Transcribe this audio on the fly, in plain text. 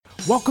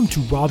Welcome to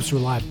Rob's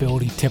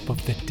Reliability Tip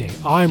of the Day.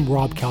 I'm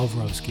Rob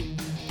Kalwarowski.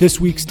 This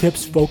week's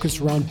tips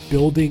focus around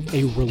building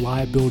a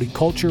reliability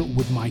culture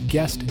with my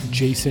guest,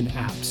 Jason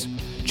Apps.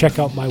 Check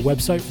out my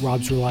website,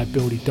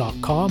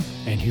 robsreliability.com,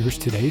 and here's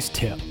today's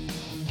tip.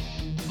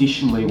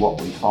 Additionally,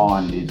 what we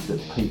find is that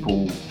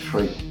people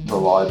treat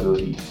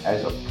reliability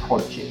as a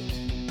project.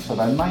 So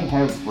they may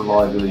have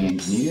reliability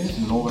engineers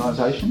in an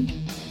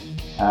organisation,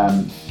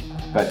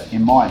 but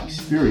in my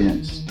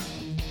experience,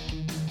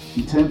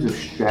 in terms of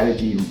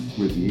strategy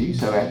review,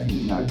 so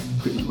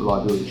equipment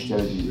reliability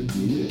strategy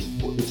review,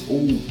 it's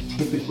all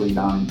typically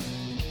done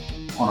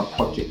on a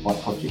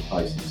project-by-project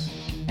basis.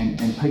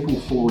 And people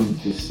fall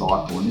into this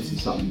cycle, and this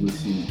is something we've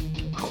seen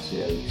across our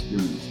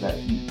experience, that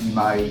you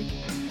may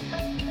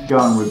go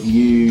and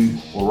review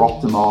or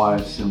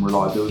optimise some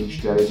reliability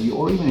strategy,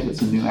 or even if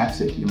it's a new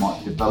asset, you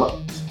might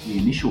develop the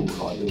initial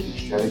reliability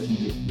strategy,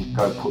 you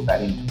go put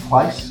that into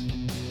place.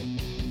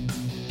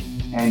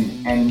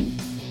 And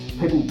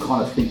people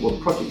kind of think, well, the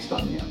project's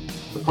done now.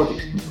 The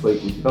project's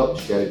complete. We've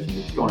developed a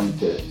strategy that's gone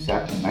into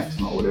SAP or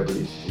Maxima or whatever it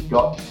is we've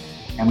got,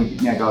 and we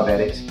now go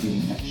about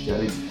executing that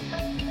strategy.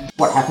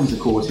 What happens, of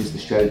course, is the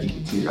strategy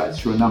deteriorates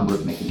through a number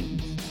of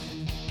mechanisms.